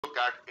look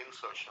at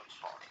insertion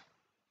sort.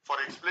 For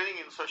explaining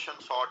insertion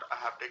sort, I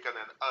have taken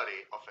an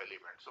array of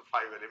elements. So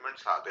 5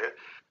 elements are there.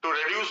 To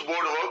reduce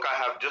board work,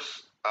 I have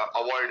just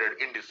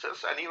avoided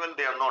indices, and even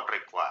they are not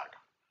required.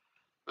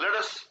 Let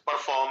us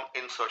perform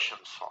insertion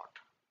sort.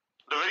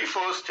 The very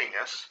first thing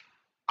is,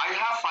 I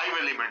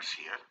have 5 elements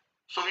here.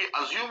 So we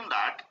assume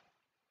that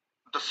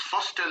this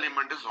first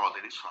element is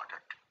already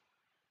sorted.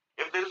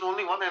 If there is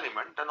only one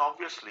element, then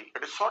obviously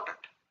it is sorted.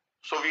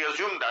 So we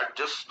assume that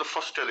just the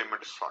first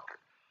element is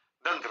sorted.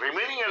 Then the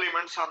remaining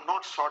elements are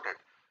not sorted.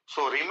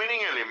 So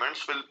remaining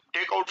elements will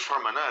take out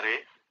from an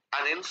array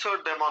and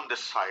insert them on this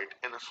side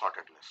in a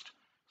sorted list.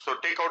 So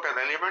take out an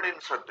element,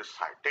 insert this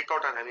side. Take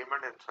out an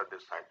element, insert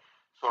this side.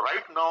 So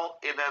right now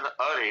in an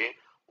array,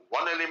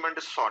 one element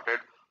is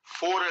sorted,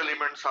 4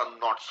 elements are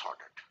not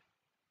sorted.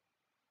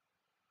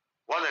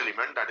 One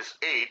element, that is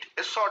 8,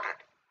 is sorted.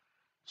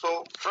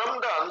 So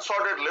from the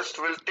unsorted list,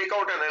 we'll take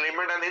out an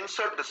element and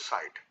insert this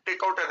side. Take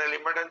out an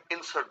element and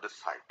insert this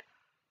side.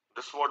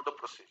 This is what the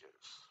procedure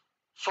is.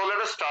 So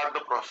let us start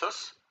the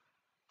process.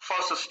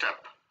 First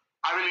step,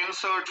 I will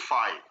insert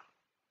 5.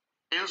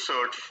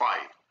 Insert 5.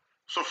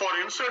 So for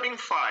inserting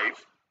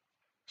 5,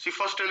 see,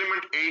 first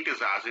element 8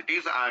 is as it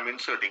is. I am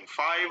inserting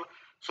 5.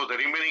 So the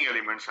remaining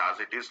elements as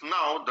it is.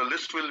 Now the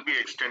list will be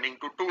extending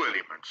to 2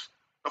 elements.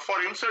 Now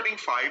for inserting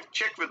 5,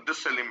 check with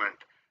this element.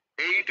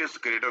 8 is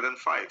greater than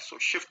 5. So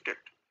shift it.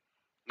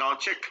 Now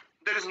check.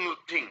 There is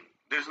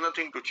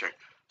nothing to check.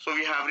 So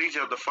we have reached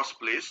at the first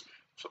place.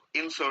 So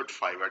insert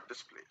 5 at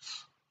this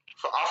place.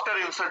 So after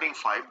inserting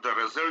 5, the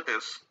result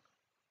is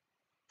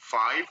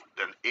 5,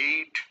 then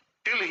 8.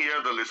 Till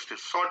here the list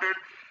is sorted.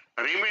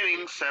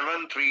 Remaining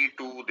 7, 3,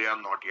 2, they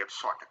are not yet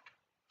sorted.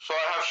 So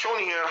I have shown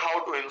here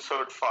how to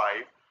insert 5,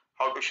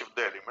 how to shift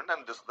the element,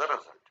 and this is the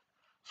result.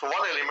 So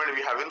one element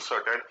we have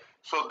inserted.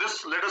 So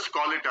this, let us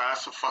call it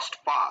as first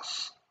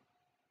pass.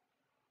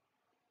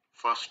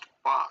 First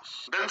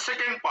pass. Then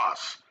second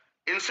pass.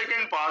 In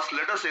second pass,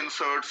 let us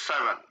insert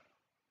 7.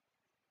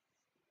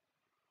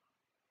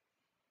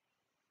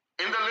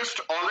 In the list,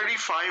 already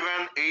 5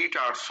 and 8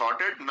 are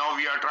sorted. Now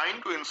we are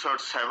trying to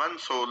insert 7.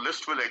 So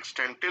list will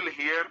extend till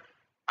here.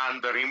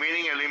 And the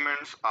remaining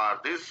elements are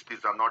this.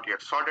 These are not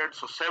yet sorted.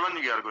 So 7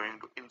 we are going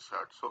to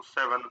insert. So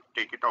 7,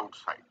 take it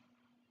outside.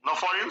 Now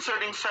for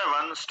inserting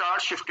 7,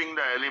 start shifting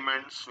the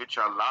elements which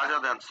are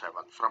larger than 7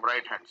 from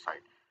right hand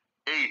side.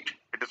 8,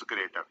 it is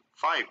greater.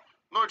 5,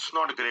 no, it's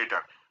not greater.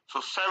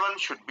 So 7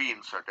 should be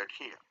inserted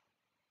here.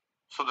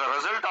 So the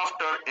result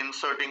after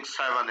inserting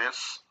 7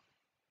 is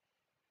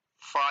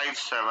 5,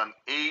 7,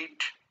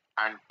 8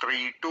 and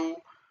 3, 2.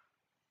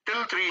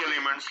 Till 3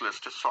 elements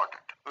list is sorted.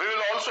 We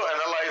will also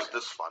analyze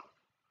this one.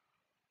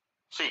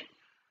 See,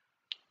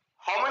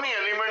 how many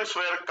elements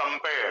were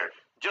compared?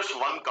 Just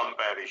one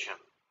comparison.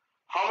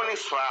 How many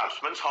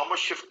swaps? Means how much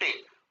shifting?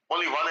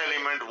 Only one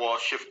element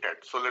was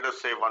shifted. So let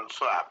us say one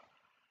swap.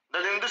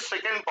 Then in this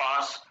second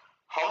pass,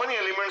 how many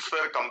elements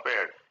were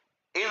compared?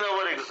 In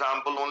our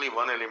example, only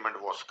one element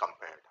was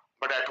compared.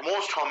 But at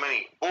most how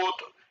many? Both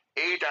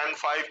 8 and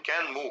 5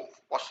 can move,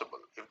 possible.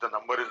 If the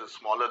number is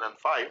smaller than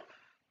 5,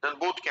 then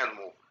both can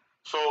move.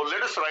 So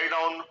let us write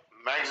down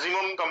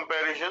maximum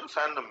comparisons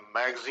and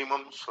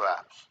maximum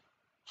swaps.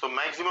 So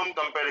maximum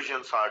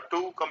comparisons are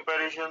 2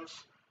 comparisons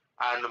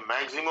and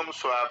maximum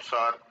swaps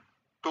are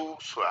 2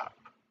 swap.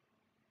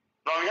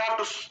 Now we have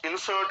to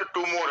insert 2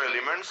 more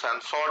elements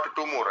and sort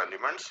 2 more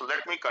elements.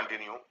 Let me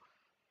continue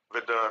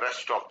with the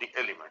rest of the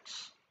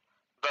elements.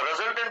 The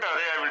resultant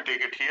array, I will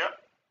take it here.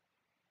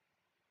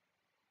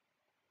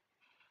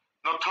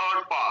 Now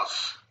third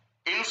pass,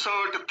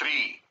 insert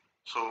 3.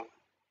 So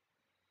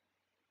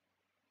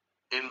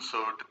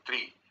insert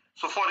 3.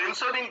 So for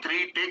inserting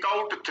 3, take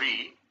out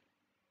 3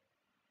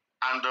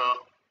 and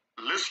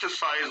the list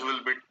size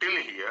will be till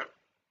here.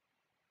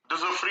 This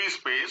is a free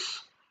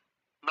space.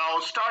 Now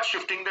start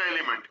shifting the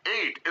element.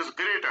 8 is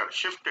greater,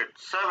 shifted.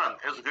 7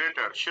 is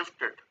greater,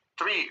 shifted.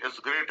 3 is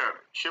greater,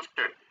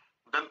 shifted.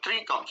 Then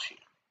 3 comes here.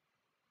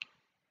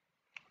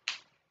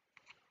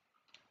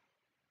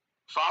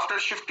 So after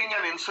shifting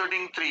and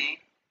inserting 3,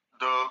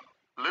 the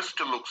list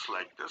looks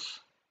like this.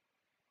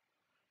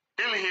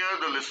 Till here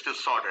the list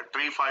is sorted.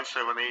 3, 5,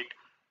 7, 8.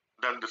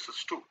 Then this is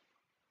 2.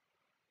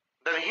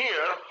 Then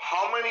here,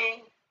 how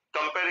many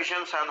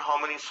comparisons and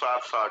how many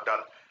swaps are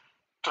done?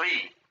 3.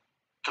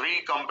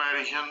 3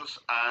 comparisons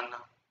and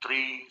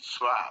 3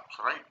 swaps,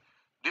 right?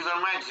 These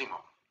are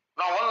maximum.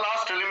 Now one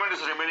last element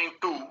is remaining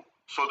 2.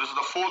 So this is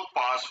the fourth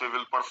pass we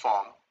will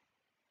perform.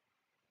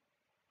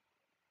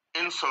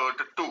 Insert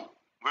 2.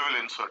 We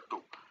will insert 2.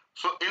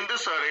 So in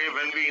this array,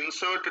 when we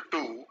insert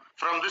 2,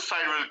 from this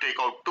side we will take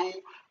out 2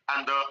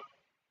 and the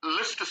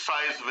list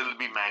size will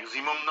be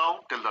maximum now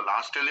till the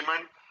last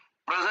element.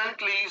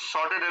 Presently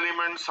sorted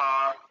elements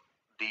are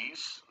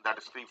these, that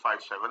is 3,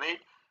 5, 7, 8.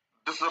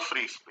 This is a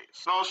free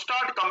space. Now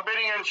start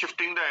comparing and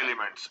shifting the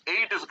elements.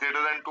 8 is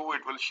greater than 2,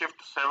 it will shift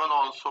 7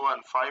 also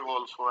and 5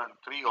 also and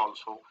 3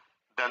 also.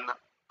 Then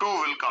 2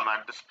 will come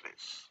at this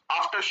place.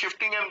 After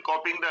shifting and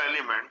copying the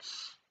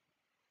elements,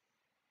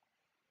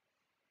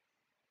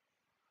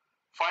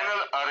 Final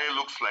array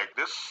looks like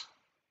this: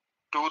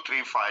 2,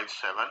 3, 5,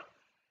 7,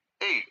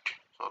 8.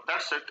 So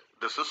that's it.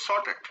 This is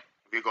sorted.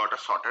 We got a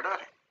sorted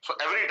array. So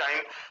every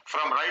time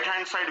from right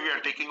hand side we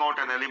are taking out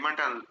an element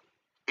and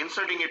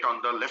inserting it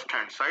on the left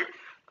hand side.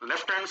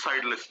 Left hand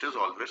side list is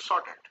always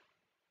sorted.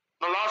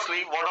 Now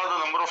lastly, what are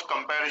the number of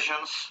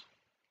comparisons?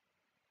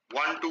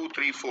 1, 2,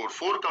 3, 4.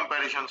 4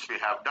 comparisons we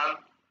have done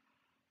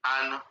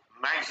and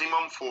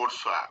maximum 4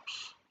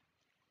 swaps.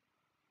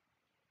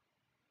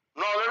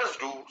 Now let us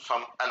do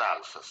some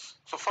analysis.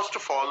 So first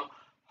of all,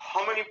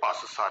 how many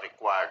passes are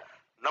required?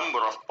 Number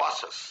of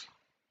passes.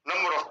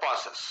 Number of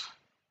passes: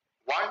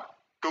 1,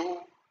 2,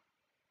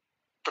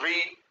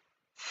 3,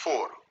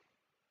 4.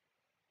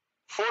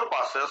 4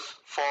 passes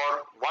for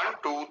 1,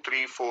 2,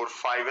 3, 4,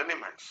 5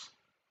 elements.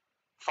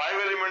 5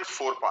 elements,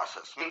 4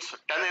 passes. Means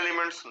 10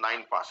 elements,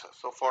 9 passes.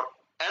 So for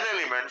n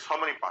elements, how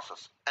many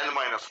passes? N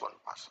minus 1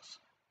 passes.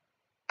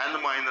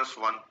 N minus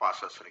 1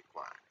 passes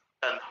required.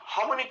 Then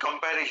how many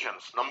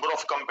comparisons? Number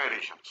of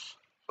comparisons.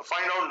 So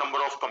find out number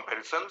of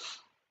comparisons.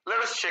 Let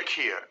us check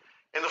here.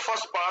 In the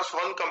first pass,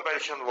 1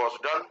 comparison was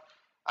done,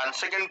 and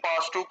second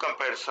pass, 2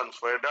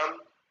 comparisons were done,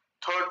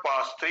 third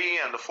pass 3,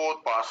 and the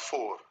fourth pass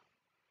 4.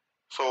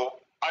 So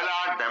I'll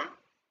add them.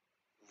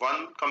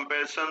 1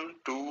 comparison,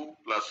 2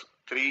 plus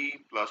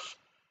 3 plus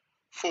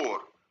 4.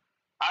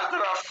 As there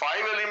are 5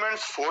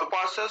 elements, 4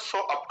 passes, so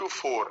up to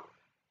 4.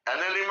 N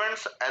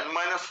elements, n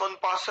minus 1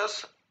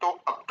 passes, to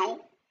up to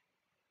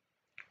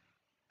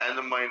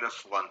n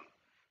minus 1.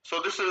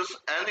 So this is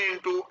n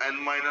into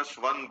n minus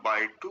 1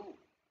 by 2.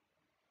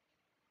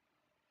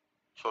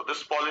 So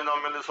this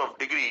polynomial is of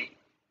degree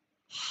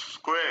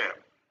square,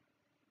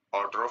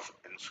 order of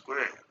n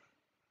square.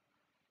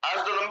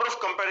 As the number of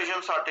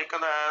comparisons are taken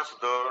as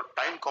the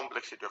time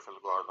complexity of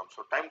algorithm,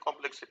 so time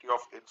complexity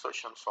of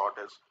insertion sort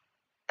is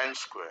n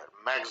square.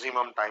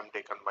 Maximum time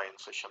taken by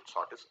insertion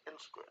sort is n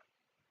square.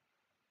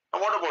 Now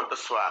what about the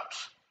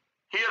swaps?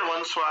 Here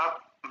 1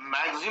 swap,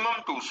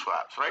 maximum 2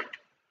 swaps, right?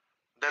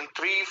 Then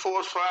 3,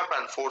 4 swap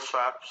and 4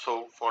 swap.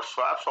 So for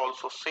swaps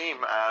also same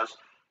as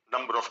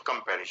number of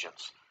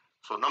comparisons.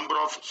 So number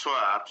of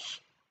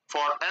swaps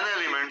for n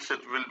elements,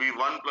 it will be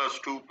 1 plus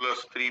 2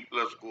 plus 3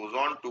 plus goes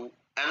on to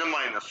n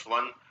minus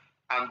 1,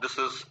 and this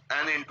is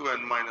n into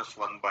n minus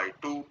 1 by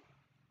 2.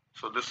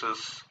 So this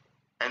is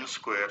n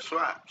square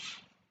swaps.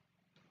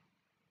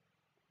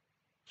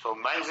 So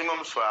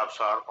maximum swaps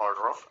are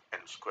order of n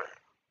square.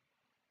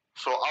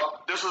 So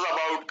this is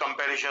about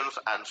comparisons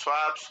and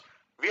swaps.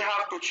 We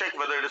have to check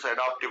whether it is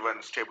adaptive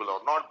and stable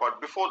or not,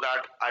 but before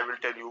that I will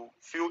tell you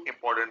few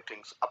important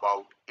things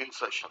about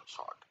insertion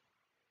sort.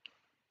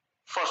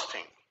 First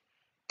thing,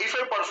 if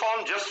I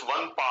perform just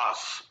 1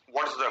 pass,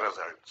 what is the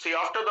result? See,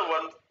 after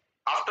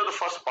the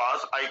first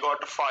pass I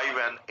got 5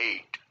 and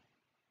 8.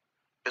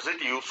 Is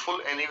it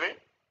useful anyway?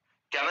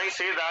 Can I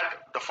say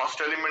that the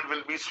first element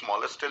will be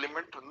smallest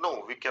element?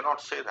 No, we cannot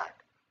say that.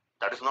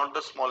 That is not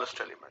the smallest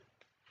element.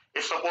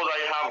 If suppose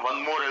I have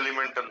one more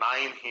element, a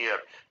 9 here,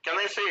 can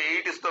I say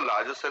 8 is the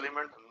largest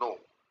element? No.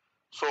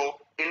 So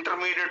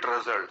intermediate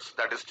results,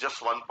 that is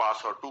just 1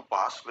 pass or 2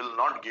 pass, will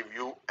not give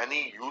you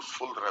any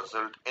useful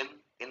result in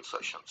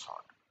insertion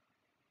sort.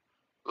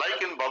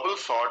 Like in bubble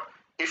sort,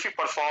 if you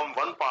perform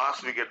 1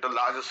 pass, we get the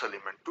largest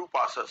element, 2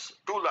 passes,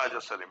 2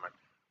 largest element.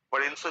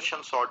 But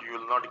insertion sort, you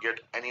will not get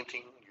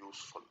anything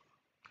useful.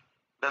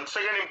 Then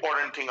second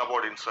important thing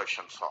about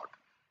insertion sort.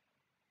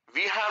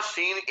 We have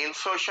seen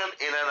insertion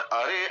in an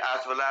array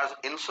as well as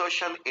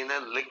insertion in a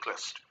linked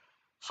list.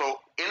 So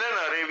in an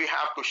array we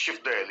have to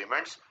shift the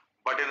elements,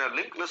 but in a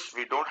linked list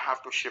we don't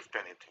have to shift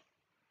anything.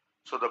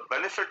 So the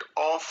benefit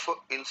of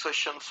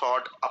insertion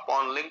sort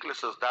upon linked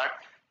list is that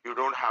you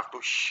don't have to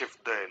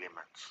shift the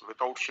elements.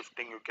 Without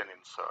shifting you can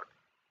insert.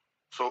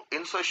 So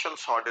insertion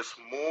sort is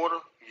more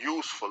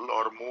useful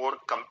or more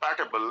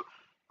compatible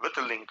with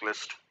a linked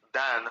list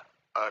than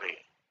array.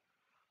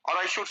 Or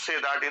I should say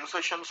that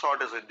insertion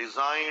sort is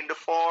designed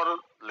for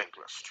linked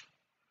list.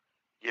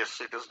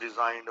 Yes, it is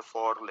designed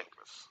for linked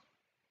list.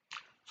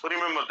 So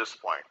remember this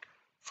point.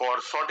 For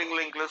sorting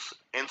linked list,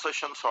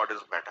 insertion sort is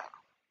better.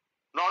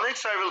 Now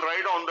next I will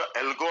write on the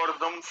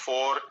algorithm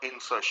for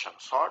insertion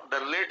sort.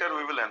 Then later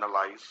we will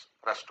analyze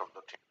rest of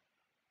the thing.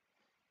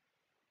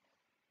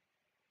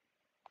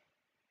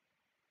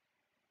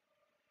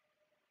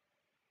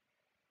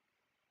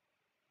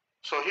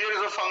 So here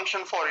is a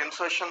function for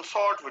insertion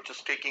sort which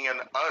is taking an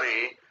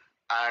array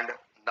and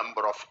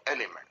number of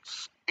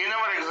elements. In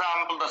our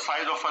example, the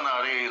size of an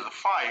array is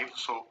 5,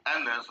 so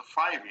n is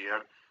 5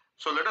 here.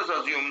 So let us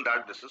assume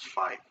that this is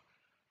 5.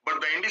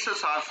 But the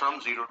indices are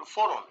from 0 to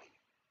 4 only.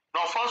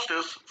 Now first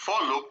is for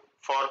loop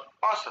for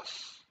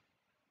passes.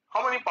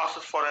 How many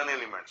passes for n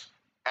elements?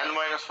 N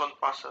minus 1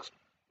 passes.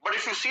 But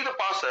if you see the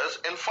passes,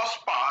 in first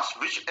pass,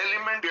 which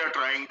element we are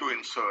trying to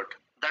insert?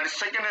 That is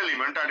second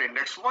element at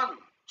index 1.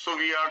 So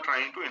we are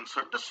trying to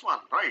insert this one,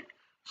 right?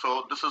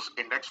 So this is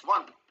index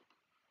 1.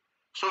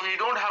 So we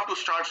don't have to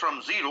start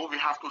from 0, we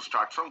have to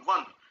start from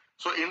 1.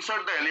 So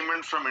insert the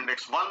element from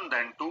index 1,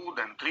 then 2,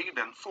 then 3,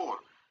 then 4.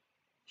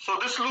 So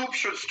this loop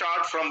should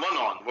start from 1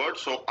 onward.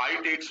 So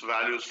I takes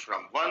values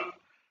from 1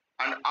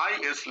 and I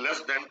is less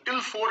than, till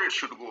 4 it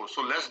should go.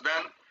 So less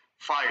than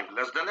 5,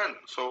 less than n.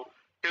 So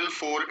till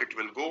 4 it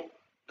will go,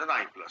 then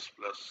I plus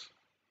plus.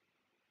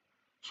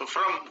 So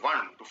from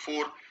 1 to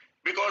 4,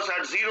 because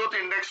at 0th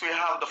index we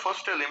have the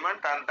first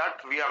element and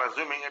that we are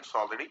assuming it's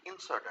already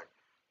inserted.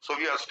 So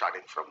we are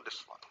starting from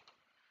this one.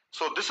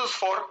 So this is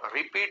for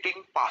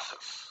repeating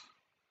passes.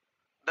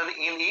 Then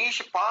in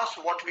each pass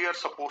what we are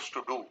supposed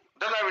to do.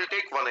 Then I will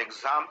take one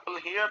example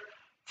here.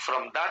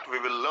 From that we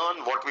will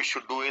learn what we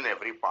should do in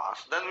every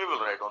pass. Then we will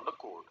write on the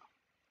code.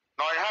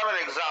 Now I have an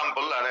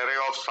example, an array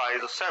of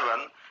size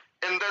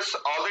 7. In this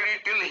already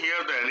till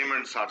here the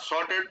elements are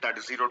sorted, that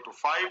is 0 to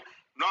 5.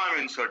 Now I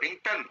am inserting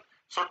 10.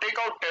 So take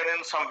out 10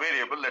 in some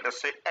variable, let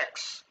us say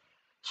x.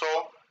 So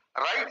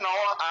right now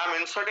I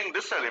am inserting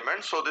this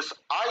element. So this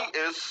I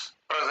is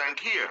present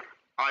here.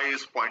 I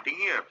is pointing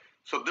here.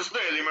 So this is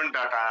the element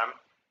that I am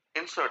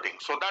inserting.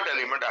 So that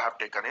element I have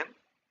taken in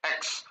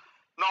x.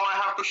 Now I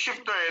have to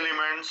shift the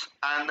elements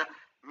and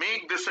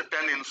make this a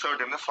 10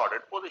 insert in a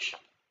sorted position.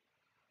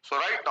 So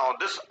right now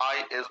this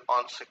I is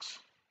on 6.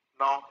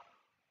 Now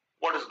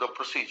what is the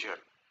procedure?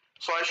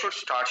 So I should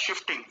start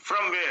shifting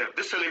from where?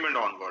 This element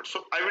onward.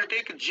 So I will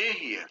take j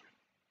here.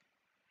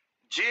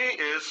 J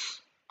is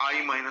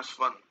I minus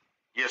 1.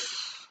 Yes.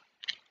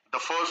 The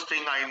first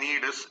thing I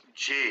need is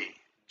j.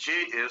 J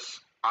is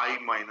I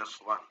minus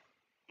 1.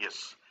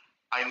 Yes.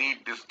 I need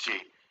this j.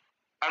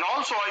 And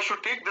also I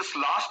should take this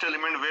last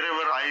element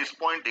wherever I is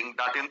pointing,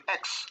 that in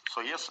x.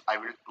 So yes, I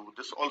will do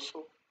this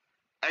also.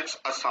 X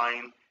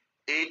assign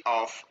a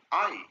of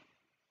I.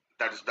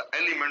 That is the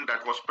element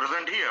that was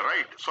present here,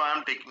 right? So I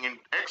am taking in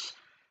x.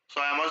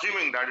 So I am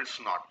assuming that it's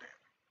not there.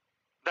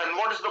 Then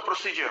what is the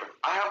procedure?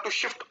 I have to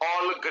shift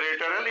all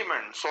greater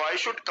elements. So I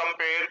should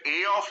compare a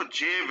of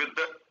j with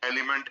the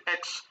element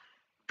x.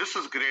 This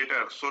is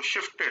greater, so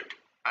shift it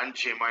and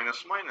j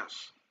minus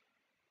minus.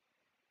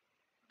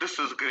 This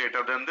is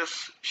greater than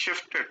this,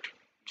 shift it,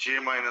 j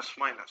minus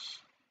minus.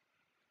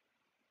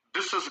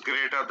 This is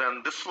greater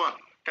than this one,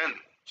 10.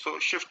 So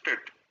shift it,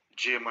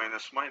 j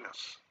minus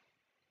minus.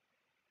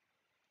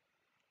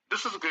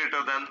 This is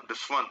greater than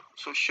this one,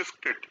 so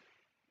shift it,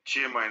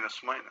 j minus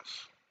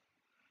minus.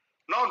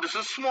 Now this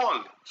is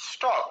small,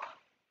 stop.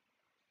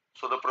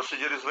 So the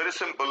procedure is very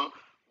simple.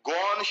 Go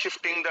on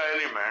shifting the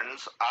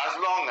elements as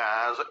long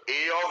as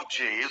a of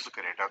j is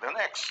greater than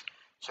x.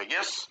 So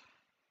yes,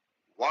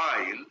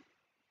 while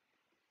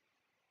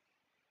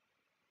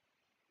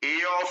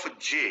a of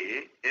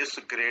j is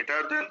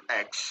greater than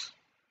x,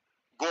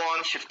 go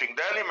on shifting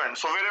the element.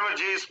 So wherever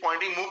j is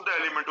pointing, move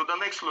the element to the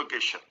next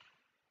location.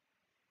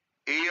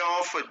 A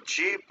of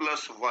j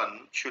plus 1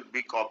 should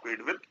be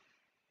copied with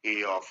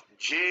a of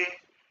j,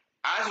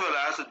 as well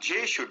as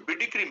j should be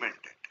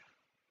decremented.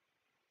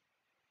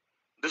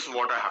 This is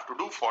what I have to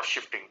do for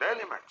shifting the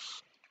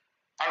elements.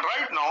 And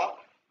right now,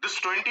 this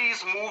 20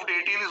 is moved,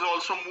 18 is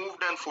also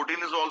moved, and 14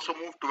 is also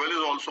moved, 12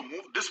 is also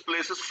moved. This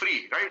place is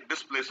free, right?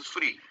 This place is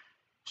free.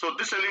 So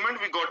this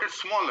element, we got it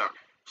smaller.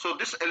 So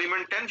this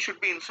element 10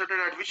 should be inserted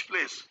at which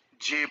place?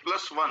 J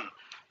plus 1.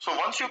 So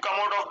once you come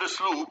out of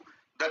this loop,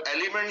 the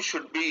element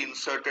should be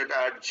inserted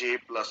at j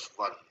plus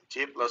 1.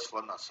 J plus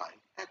 1 assign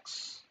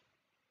x.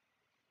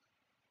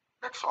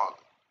 That's all.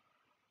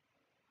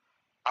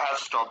 I have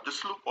stopped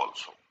this loop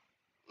also.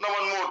 Now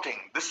one more thing.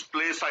 This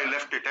place I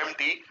left it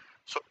empty.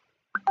 So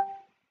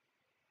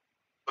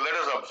let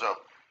us observe.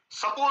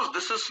 Suppose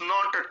this is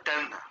not a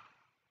 10.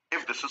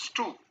 If this is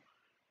 2,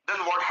 then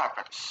what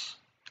happens?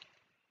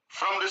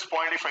 From this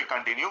point, if I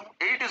continue,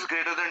 8 is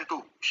greater than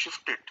 2,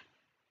 shift it,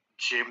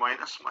 j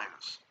minus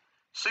minus.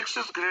 6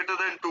 is greater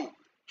than 2,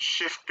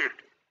 shift it,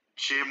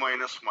 j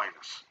minus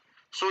minus.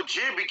 So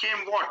j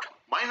became what?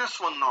 Minus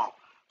 1 now.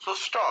 So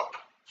stop.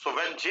 So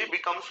when j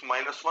becomes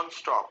minus 1,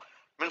 stop.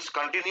 Means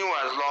continue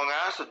as long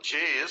as j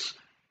is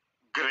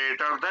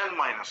greater than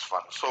minus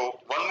 1. So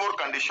one more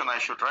condition I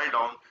should write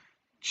down,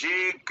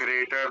 j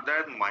greater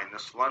than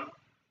minus 1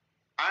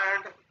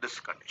 and this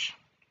condition.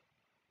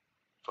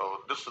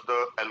 So this is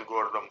the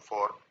algorithm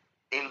for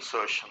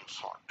insertion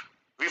sort.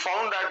 We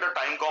found that the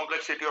time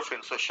complexity of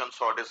insertion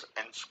sort is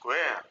n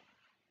square.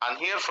 And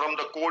here from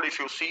the code, if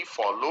you see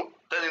for loop,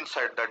 then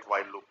inside that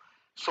while loop.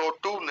 So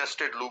two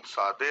nested loops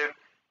are there.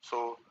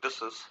 So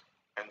this is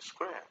n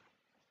square.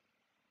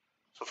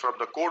 So from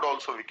the code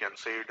also we can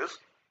say it is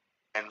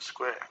n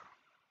square.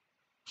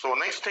 So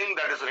next thing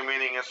that is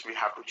remaining is we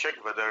have to check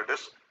whether it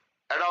is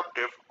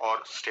adaptive or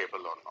stable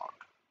or not.